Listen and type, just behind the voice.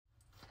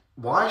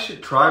Why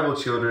should tribal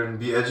children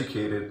be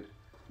educated?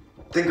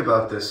 Think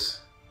about this.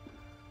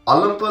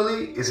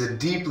 Allampalli is a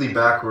deeply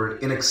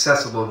backward,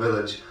 inaccessible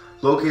village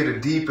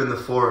located deep in the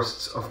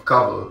forests of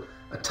Kaval,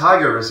 a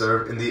tiger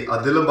reserve in the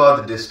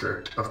Adilabad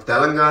district of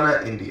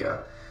Telangana,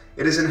 India.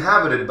 It is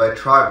inhabited by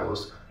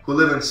tribals who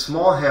live in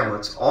small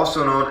hamlets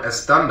also known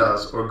as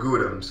tandas or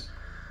gudams.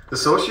 The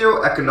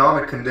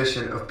socio-economic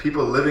condition of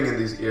people living in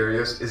these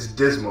areas is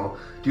dismal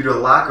due to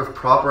lack of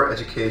proper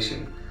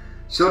education.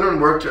 Children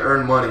work to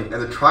earn money and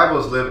the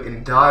tribals live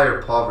in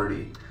dire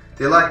poverty.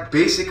 They lack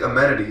basic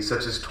amenities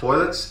such as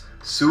toilets,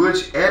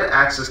 sewage, and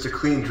access to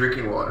clean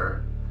drinking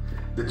water.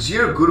 The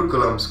Jir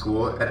Gurukulam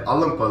school at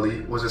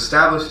Allampalli was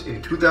established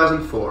in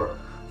 2004,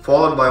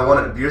 followed by one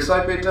at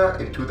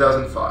Birsaipeta in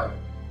 2005.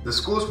 The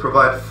schools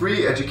provide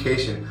free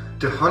education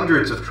to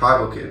hundreds of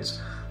tribal kids,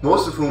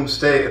 most of whom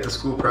stay at the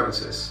school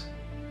premises.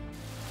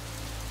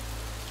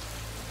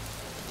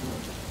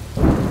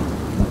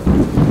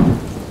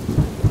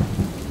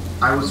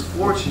 I was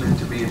fortunate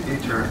to be an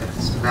intern at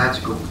this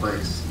magical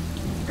place,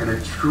 and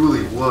it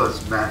truly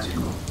was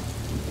magical.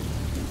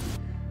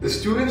 The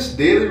students'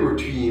 daily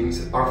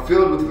routines are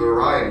filled with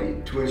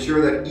variety to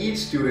ensure that each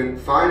student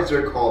finds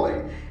their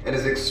calling and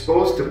is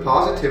exposed to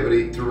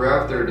positivity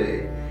throughout their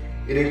day.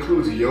 It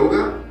includes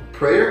yoga,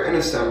 prayer and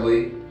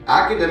assembly,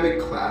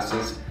 academic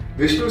classes,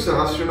 Vishnu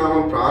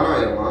Sahasranama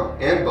Pranayama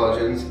and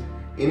bhajans,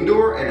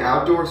 indoor and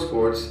outdoor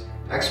sports,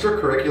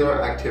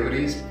 extracurricular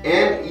activities,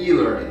 and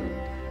e-learning.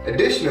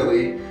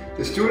 Additionally,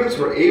 the students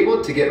were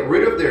able to get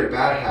rid of their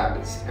bad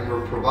habits and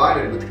were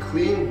provided with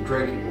clean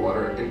drinking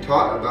water and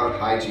taught about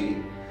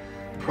hygiene.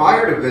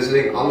 Prior to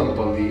visiting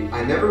Allampalli,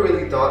 I never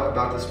really thought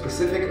about the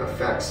specific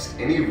effects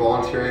any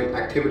volunteering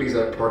activities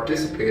I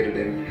participated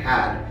in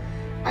had.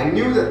 I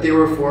knew that they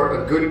were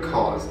for a good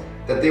cause,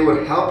 that they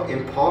would help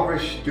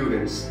impoverished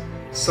students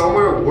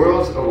somewhere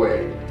worlds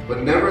away,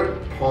 but never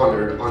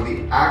pondered on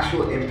the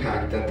actual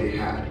impact that they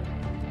had.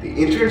 The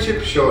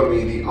internship showed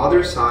me the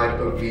other side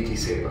of VT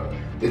Seva,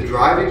 the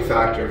driving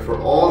factor for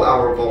all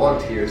our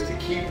volunteers to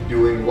keep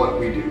doing what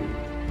we do.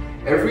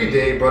 Every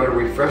day brought a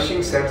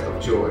refreshing sense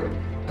of joy,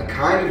 a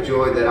kind of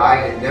joy that I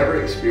had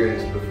never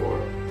experienced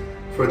before.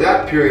 For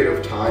that period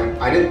of time,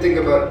 I didn't think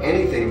about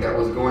anything that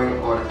was going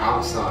on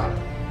outside.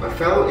 My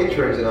fellow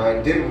interns and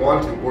I didn't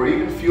want to or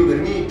even feel the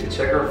need to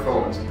check our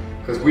phones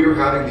because we were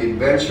having the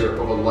adventure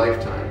of a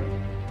lifetime.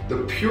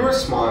 The pure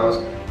smiles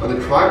on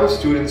the tribal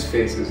students'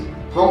 faces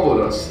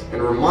humbled us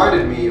and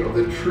reminded me of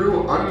the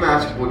true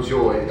unmatchable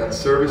joy that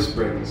service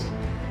brings.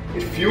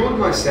 It fueled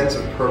my sense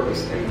of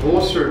purpose and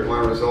bolstered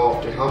my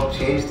resolve to help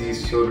change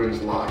these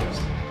children's lives.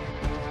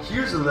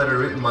 Here's a letter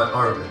written by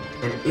Arvind,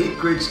 an 8th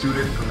grade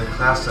student from the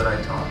class that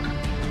I taught.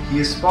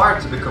 He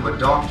aspired to become a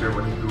doctor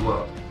when he grew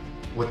up.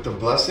 With the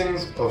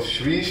blessings of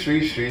Shri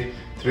Shri Shri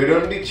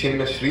Tridandi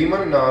Chinna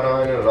Sriman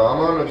Narayana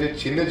Ramanuja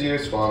Chinnajir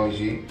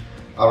Swamiji,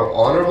 our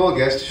honorable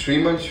guest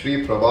Sriman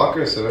Shri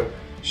Prabhakar Sir,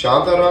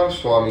 Shantaram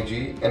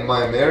Swamiji, and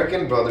my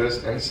American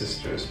brothers and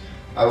sisters,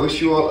 I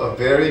wish you all a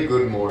very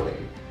good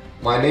morning.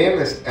 My name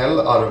is L.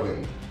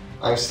 Aravind.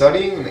 I'm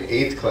studying in the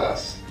 8th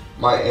class.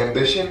 My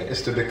ambition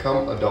is to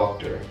become a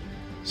doctor.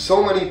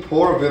 So many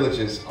poor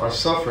villages are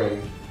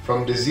suffering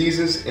from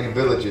diseases in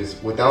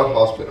villages without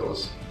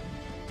hospitals.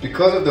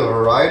 Because of the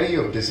variety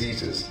of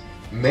diseases,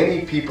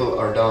 many people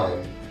are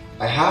dying.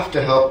 I have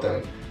to help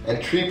them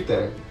and treat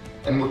them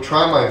and will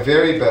try my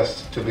very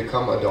best to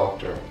become a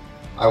doctor.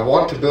 I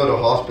want to build a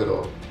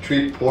hospital to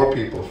treat poor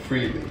people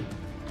freely.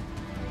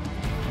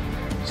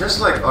 Just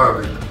like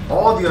Arvind,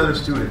 all the other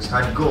students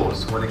had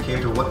goals when it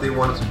came to what they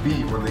wanted to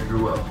be when they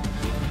grew up.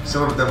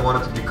 Some of them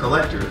wanted to be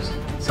collectors,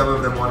 some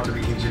of them wanted to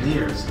be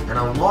engineers, and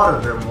a lot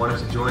of them wanted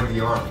to join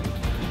the army.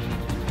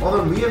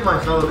 Although me and my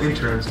fellow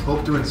interns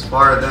hoped to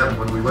inspire them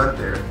when we went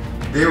there,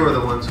 they were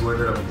the ones who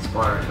ended up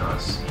inspiring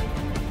us.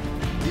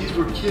 These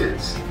were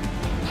kids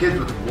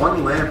with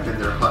one lamp in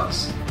their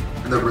huts,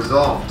 and the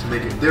resolve to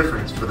make a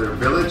difference for their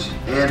village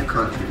and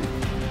country.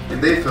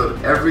 And they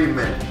filled every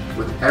minute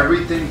with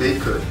everything they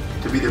could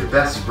to be the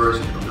best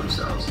version of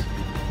themselves.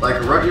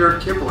 Like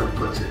Rudyard Kipling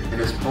puts it in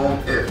his poem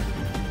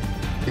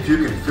If you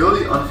can fill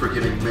the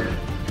unforgiving minute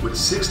with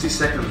 60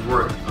 seconds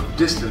worth of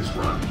distance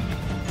run.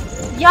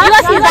 Yours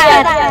is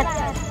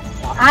that.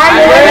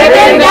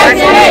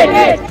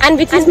 And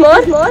which is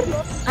more?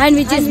 And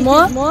which is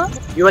more?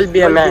 You will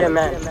be a man.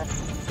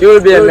 You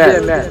will be a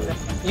man.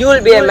 You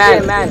will be a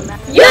man.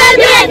 You will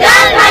be a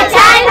girl, my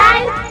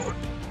child.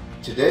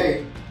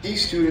 Today,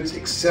 these students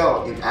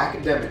excel in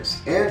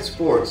academics and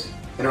sports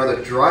and are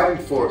the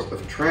driving force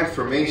of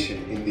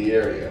transformation in the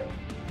area.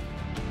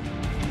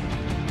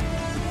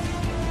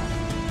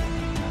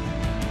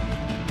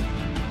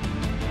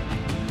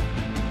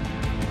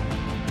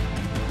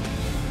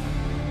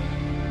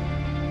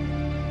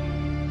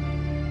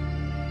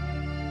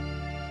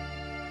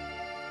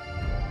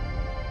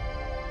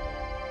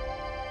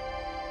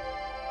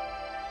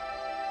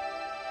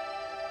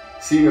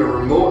 Seeing a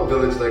remote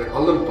village like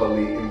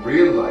Allampalli in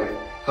real life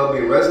helped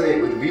me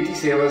resonate with VT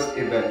Seva's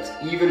events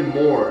even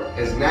more,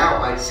 as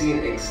now I'd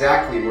seen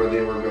exactly where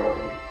they were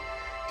going.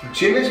 Through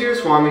Chinnajira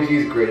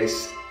Swamiji's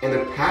grace and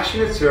the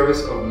passionate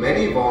service of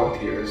many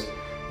volunteers,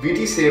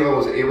 VT Seva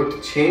was able to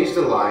change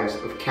the lives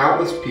of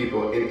countless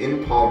people in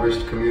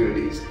impoverished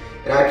communities,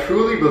 and I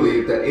truly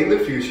believe that in the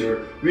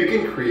future we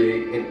can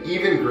create an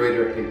even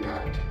greater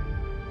impact.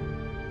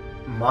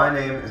 My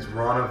name is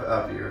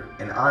Ronav,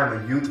 and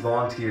I'm a youth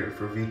volunteer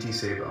for VT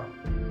Seva.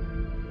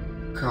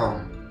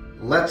 Come,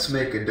 let's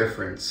make a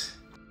difference.